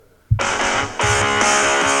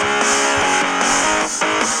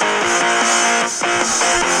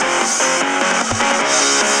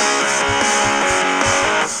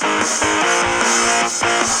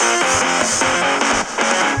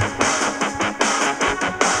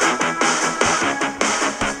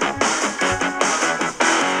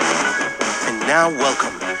now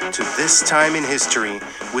welcome to This Time in History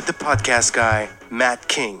with the podcast guy, Matt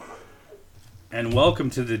King. And welcome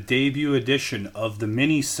to the debut edition of the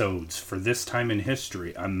Minisodes for This Time in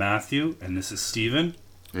History. I'm Matthew, and this is Steven.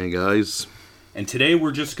 Hey guys. And today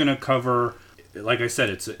we're just going to cover, like I said,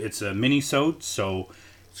 it's a Minisode, so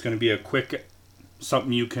it's going to be a quick,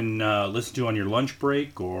 something you can listen to on your lunch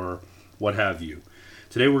break or what have you.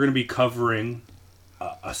 Today we're going to be covering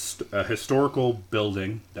a historical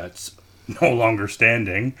building that's no longer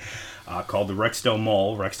standing, called the Rexdale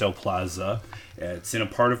Mall, Rexdale Plaza. It's in a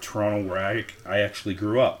part of Toronto where I actually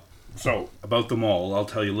grew up. So, about the mall, I'll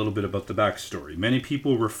tell you a little bit about the backstory. Many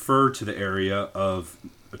people refer to the area of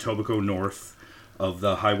Etobicoke north of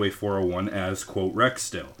the Highway 401 as, quote,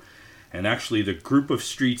 Rexdale. And actually, the group of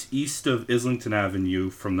streets east of Islington Avenue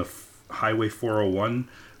from the Highway 401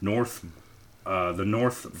 north, the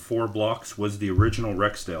north 4 blocks was the original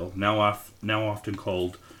Rexdale, now often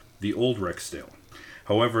called the Old Rexdale.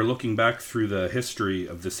 However, looking back through the history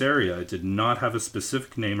of this area, it did not have a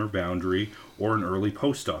specific name or boundary or an early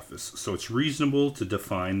post office, so it's reasonable to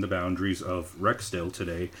define the boundaries of Rexdale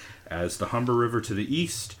today as the Humber River to the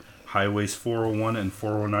east, Highways 401 and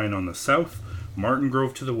 409 on the south, Martin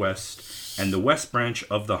Grove to the west, and the west branch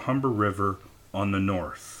of the Humber River on the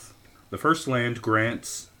north. The first land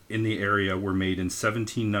grants in the area were made in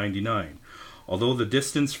 1799. Although the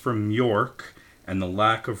distance from York and the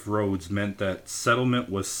lack of roads meant that settlement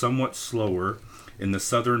was somewhat slower in the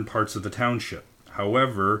southern parts of the township.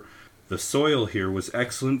 However, the soil here was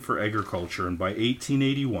excellent for agriculture, and by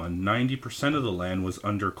 1881, 90% of the land was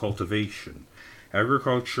under cultivation.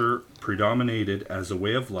 Agriculture predominated as a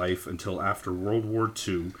way of life until after World War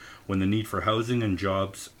II, when the need for housing and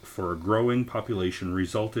jobs for a growing population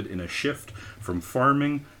resulted in a shift from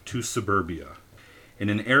farming to suburbia. In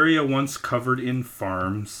an area once covered in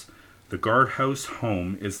farms, the Guardhouse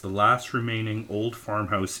Home is the last remaining old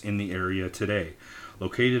farmhouse in the area today.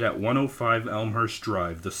 Located at 105 Elmhurst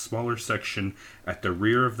Drive, the smaller section at the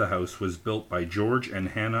rear of the house was built by George and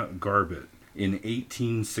Hannah Garbett in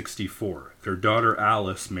 1864. Their daughter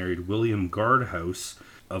Alice married William Guardhouse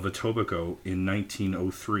of Etobicoke in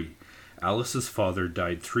 1903. Alice's father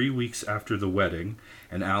died 3 weeks after the wedding,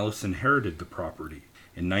 and Alice inherited the property.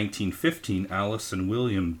 In 1915, Alice and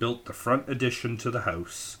William built the front addition to the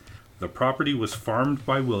house. The property was farmed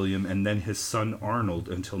by William and then his son Arnold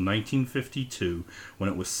until 1952, when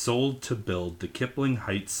it was sold to build the Kipling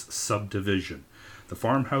Heights subdivision. The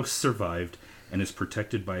farmhouse survived and is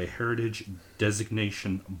protected by a heritage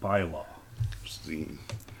designation bylaw.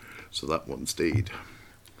 So that one stayed.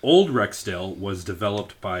 Old Rexdale was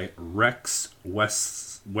developed by Rex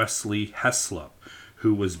Wesley Heslop,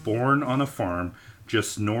 who was born on a farm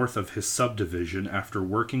just north of his subdivision after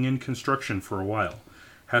working in construction for a while.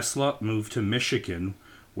 Heslop moved to Michigan,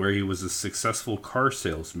 where he was a successful car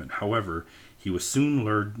salesman. However, he was soon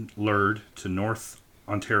lured to North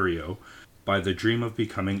Ontario by the dream of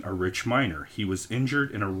becoming a rich miner. He was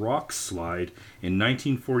injured in a rock slide in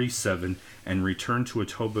 1947 and returned to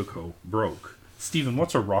Etobicoke broke. Stephen,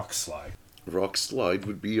 what's a rock slide? Rock slide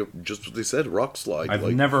would be just what they said, rock slide. I've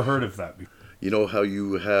never heard of that before. You know how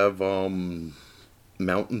you have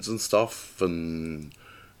mountains and stuff and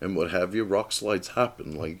what have you, rock slides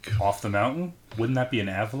happen, like... Off the mountain? Wouldn't that be an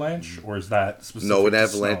avalanche, or is that specific No, an to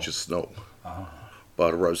avalanche snow? is snow. Ah.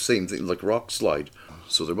 But I was saying, like rock slide.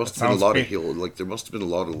 So there must That have been a lot sounds of hill, like there must have been a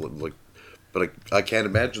lot of, like... But I can't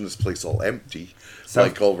imagine this place all empty.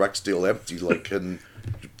 Like all Rexdale empty, like, and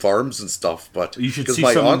farms and stuff, but... You should because see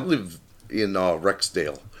my some... aunt lived in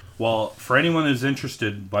Rexdale. Well, for anyone who's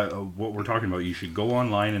interested by what we're talking about, you should go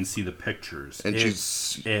online and see the pictures. And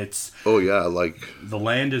it's oh yeah, like the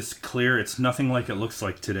land is clear. It's nothing like it looks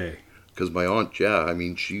like today. Because my aunt, yeah, I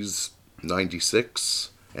mean, she's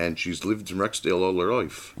 96 and she's lived in Rexdale all her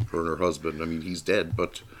life. Her and her husband. I mean, he's dead,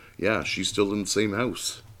 but yeah, she's still in the same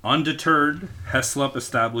house. Undeterred, Heslop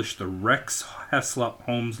established the Rex Heslop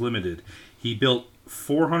Homes Limited. He built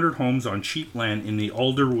 400 homes on cheap land in the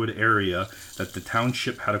Alderwood area that the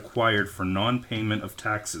township had acquired for non-payment of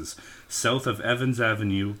taxes, south of Evans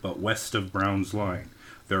Avenue but west of Brown's Line.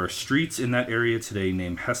 There are streets in that area today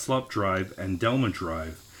named Heslop Drive and Delma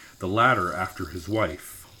Drive, the latter after his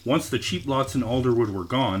wife. Once the cheap lots in Alderwood were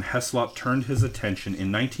gone, Heslop turned his attention in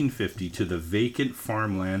 1950 to the vacant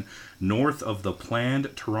farmland north of the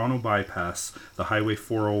planned Toronto bypass, the Highway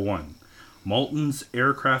 401. Malton's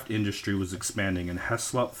aircraft industry was expanding, and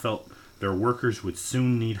Heslop felt their workers would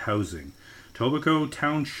soon need housing. Etobicoke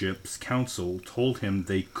Township's council told him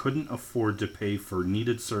they couldn't afford to pay for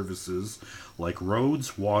needed services like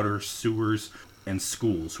roads, water, sewers, and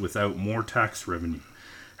schools without more tax revenue.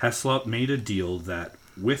 Heslop made a deal that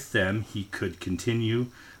with them, he could continue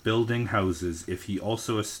building houses if he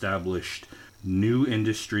also established new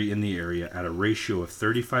industry in the area at a ratio of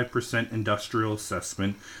 35% industrial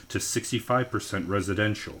assessment to 65%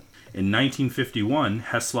 residential. In 1951,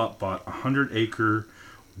 Heslop bought a 100-acre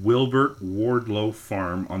Wilbert Wardlow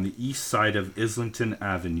farm on the east side of Islington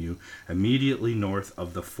Avenue, immediately north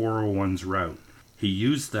of the 401's route. He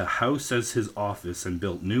used the house as his office and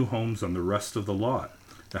built new homes on the rest of the lot.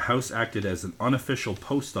 The house acted as an unofficial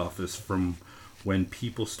post office from when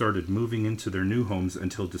people started moving into their new homes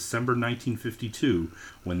until December 1952,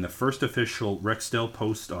 when the first official Rexdale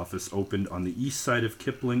post office opened on the east side of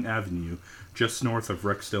Kipling Avenue, just north of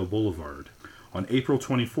Rexdale Boulevard. On April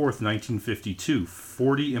 24, 1952,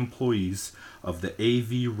 40 employees of the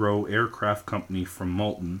A.V. Rowe Aircraft Company from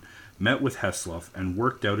Malton met with Heslop and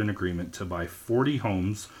worked out an agreement to buy 40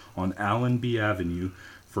 homes on Allenby Avenue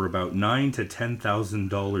for about $9,000 to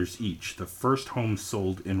 $10,000 each. The first home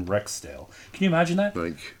sold in Rexdale. Can you imagine that?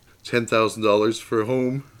 Like $10,000 for a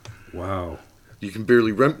home. Wow. You can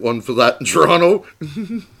barely rent one for that in Toronto.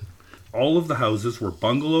 All of the houses were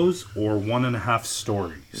bungalows or 1.5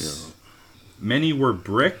 stories. Yeah. Many were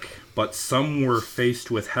brick, but some were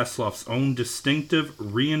faced with Heslop's own distinctive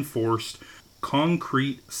reinforced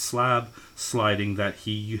concrete slab sliding that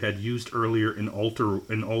he had used earlier in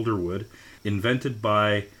Alderwood, invented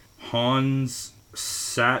by Hans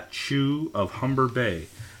Satchu of Humber Bay.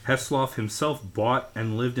 Heslop himself bought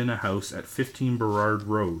and lived in a house at 15 Burrard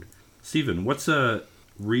Road. Stephen, what's a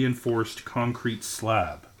reinforced concrete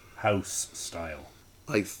slab house style?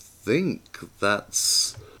 I think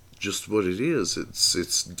that's just what it is.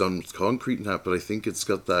 It's done with concrete and that, but I think it's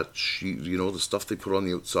got that sheet, the stuff they put on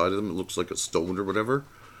the outside of them. It looks like a stone or whatever.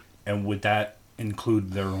 And would that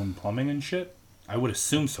include their own plumbing and shit? I would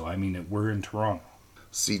assume so. I mean, we're in Toronto.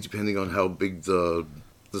 See, depending on how big the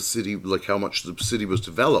city, like how much the city was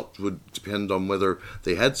developed, would depend on whether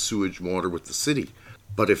they had sewage water with the city.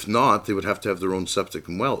 But if not, they would have to have their own septic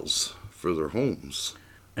and wells for their homes.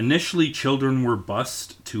 Initially, children were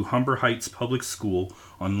bused to Humber Heights Public School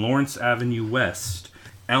on Lawrence Avenue West.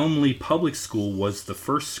 Elmley Public School was the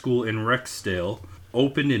first school in Rexdale,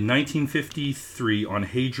 opened in 1953 on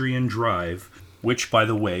Hadrian Drive, which, by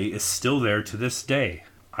the way, is still there to this day.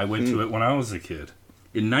 I went to it when I was a kid.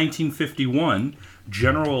 In 1951,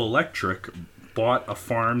 General Electric bought a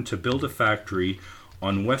farm to build a factory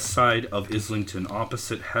on west side of Islington,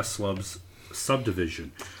 opposite Heslop's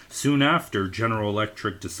subdivision. Soon after, General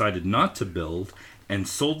Electric decided not to build and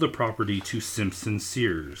sold the property to Simpson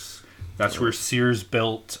Sears. That's where Sears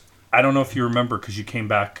built. I don't know if you remember because you came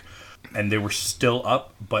back and they were still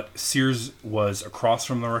up, but Sears was across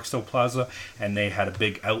from the Rexdale Plaza and they had a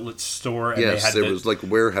big outlet store. And yes, there was like a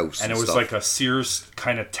warehouse and it was stuff. like a Sears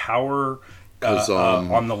kind of tower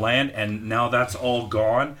on the land, and now that's all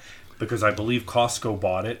gone because I believe Costco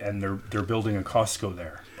bought it and they're building a Costco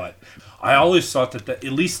there. But I always thought that at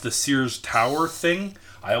least the Sears Tower thing,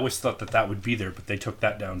 I always thought that would be there, but they took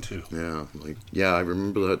that down too. Yeah, I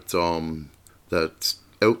remember that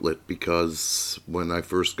outlet because when I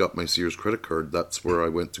first got my Sears credit card, that's where I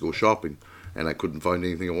went to go shopping, and I couldn't find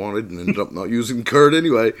anything I wanted and ended up not using the card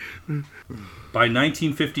anyway. By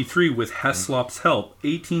 1953, with Heslop's help,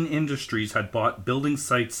 18 industries had bought building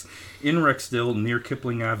sites in Rexdale near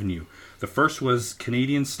Kipling Avenue. The first was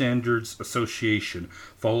Canadian Standards Association,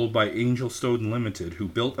 followed by Angel Stone Limited, who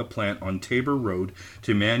built a plant on Tabor Road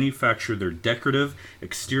to manufacture their decorative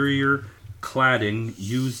exterior cladding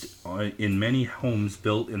used in many homes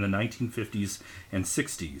built in the 1950s and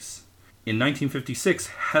 60s. In 1956,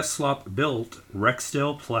 Heslop built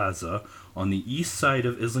Rexdale Plaza on the east side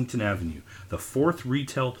of Islington Avenue, the fourth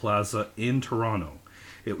retail plaza in Toronto.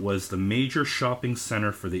 It was the major shopping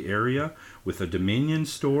center for the area, with a Dominion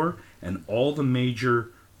store and all the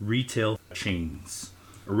major retail chains.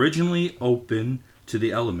 Originally open to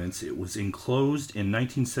the elements, it was enclosed in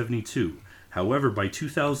 1972. However, by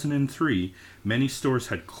 2003, many stores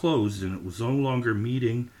had closed and it was no longer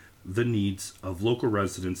meeting the needs of local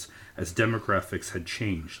residents as demographics had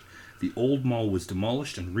changed. The old mall was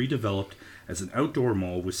demolished and redeveloped as an outdoor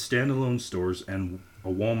mall with standalone stores and a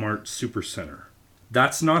Walmart supercenter.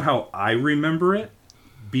 That's not how I remember it,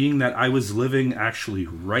 being that I was living actually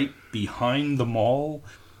right behind the mall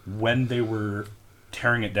when they were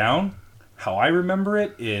tearing it down. How I remember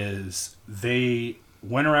it is they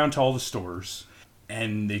went around to all the stores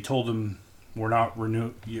and they told them, we're not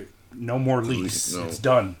no more lease, no. It's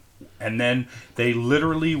done. And then they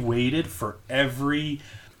literally waited for every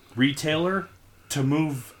retailer to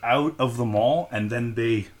move out of the mall, and then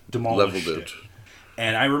they demolished it.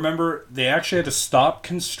 And I remember they actually had to stop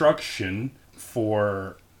construction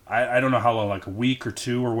for I don't know how long, like a week or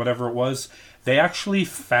two or whatever it was, they actually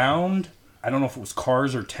found, I don't know if it was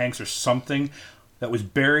cars or tanks or something, that was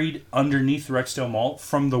buried underneath Rexdale Mall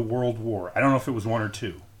from the World War. I don't know if it was one or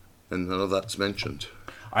two. And none of that's mentioned.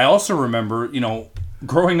 I also remember,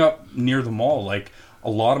 growing up near the mall, like a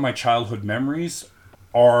lot of my childhood memories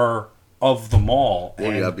are of the mall.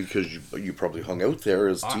 Well, yeah, because you probably hung out there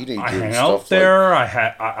as teenagers. I hung out there. I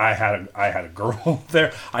had a girl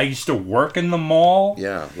there. I used to work in the mall.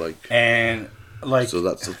 Yeah, so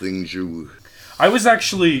that's the things you. I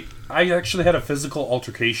actually had a physical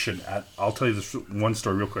altercation at. I'll tell you this one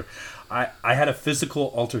story real quick. I had a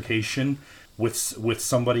physical altercation with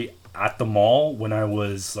somebody at the mall when I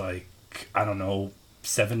was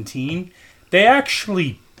 17. They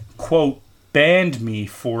actually, quote, banned me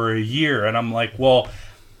for a year, and I'm like, well,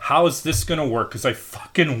 how is this gonna work? Because I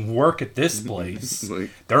fucking work at this place.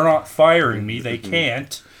 They're not firing me. They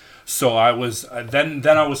can't. So I was then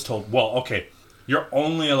I was told, well, okay, you're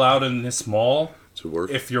only allowed in this mall to work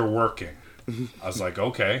if you're working. I was like,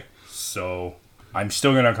 okay, so I'm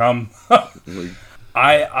still gonna come.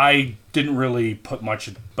 I didn't really put much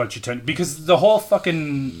attention because the whole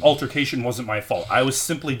fucking altercation wasn't my fault. I was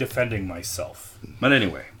simply defending myself. But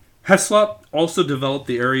anyway, Heslop also developed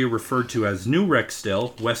the area referred to as New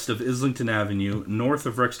Rexdale, west of Islington Avenue, north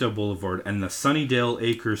of Rexdale Boulevard, and the Sunnydale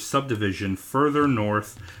Acres subdivision further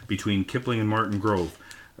north between Kipling and Martin Grove.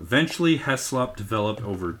 Eventually, Heslop developed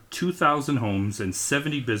over 2,000 homes and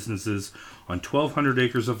 70 businesses on 1,200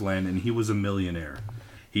 acres of land, and he was a millionaire.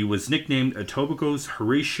 He was nicknamed Etobicoke's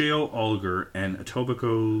Horatio Alger, and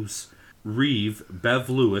Etobicoke's Reeve Bev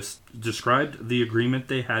Lewis described the agreement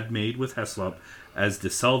they had made with Heslop as the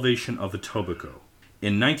salvation of Etobicoke.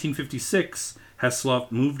 In 1956,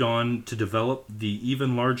 Heslop moved on to develop the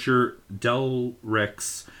even larger Del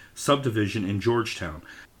Rex subdivision in Georgetown.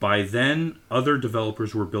 By then, other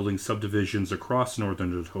developers were building subdivisions across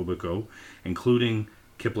northern Etobicoke, including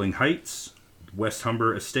Kipling Heights, West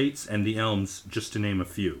Humber Estates, and the Elms, just to name a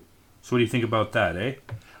few. So what do you think about that, eh?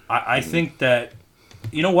 I think that,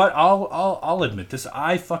 you know what, I'll admit this,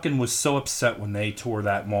 I fucking was so upset when they tore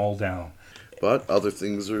that mall down. But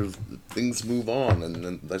things move on,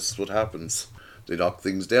 and that's what happens. They knock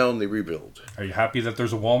things down, they rebuild. Are you happy that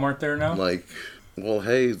there's a Walmart there now? Well,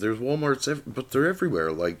 hey, there's Walmarts, but they're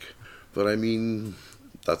everywhere. But I mean,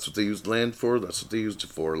 that's what they used land for. That's what they used it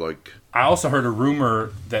for. I also heard a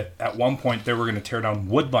rumor that at one point they were going to tear down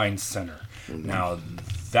Woodbine Center. Mm-hmm. Now,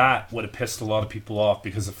 that would have pissed a lot of people off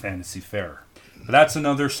because of Fantasy Fair. But that's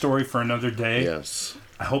another story for another day. Yes.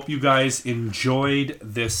 I hope you guys enjoyed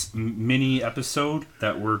this mini episode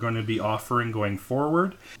that we're going to be offering going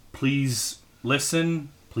forward. Please listen.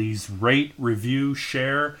 Please rate, review,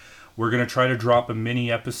 share. We're going to try to drop a mini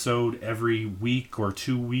episode every week or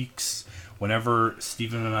 2 weeks whenever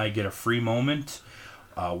Stephen and I get a free moment.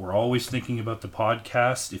 We're always thinking about the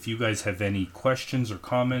podcast. If you guys have any questions or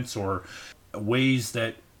comments or ways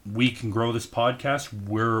that we can grow this podcast,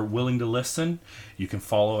 we're willing to listen. You can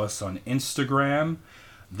follow us on Instagram,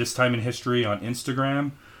 This Time in History on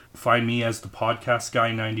Instagram. Find me as the Podcast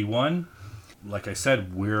Guy 91. Like I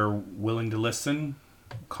said, we're willing to listen.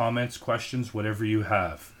 Comments, questions, whatever you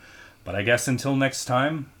have. But I guess until next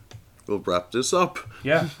time, we'll wrap this up.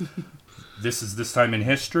 Yeah. This is This Time in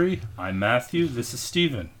History. I'm Matthew. This is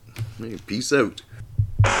Stephen. Hey, peace out.